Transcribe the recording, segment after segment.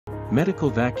Medical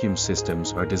vacuum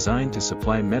systems are designed to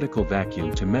supply medical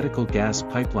vacuum to medical gas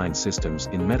pipeline systems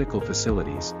in medical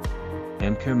facilities.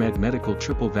 AmcareMed Medical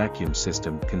Triple Vacuum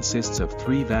System consists of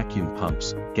 3 vacuum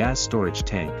pumps, gas storage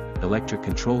tank, electric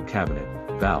control cabinet,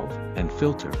 valve, and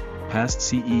filter, passed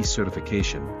CE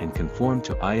certification and conform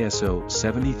to ISO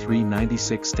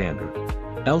 7396 standard.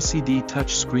 LCD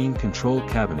touch-screen control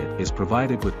cabinet is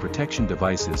provided with protection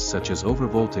devices such as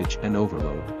overvoltage and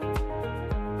overload.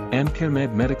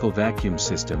 AmcareMed medical vacuum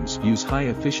systems use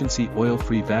high-efficiency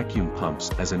oil-free vacuum pumps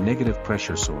as a negative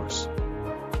pressure source.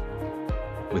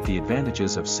 With the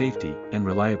advantages of safety and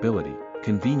reliability,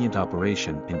 convenient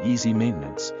operation and easy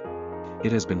maintenance,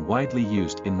 it has been widely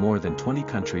used in more than 20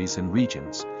 countries and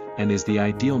regions, and is the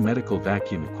ideal medical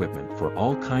vacuum equipment for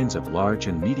all kinds of large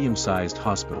and medium-sized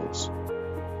hospitals.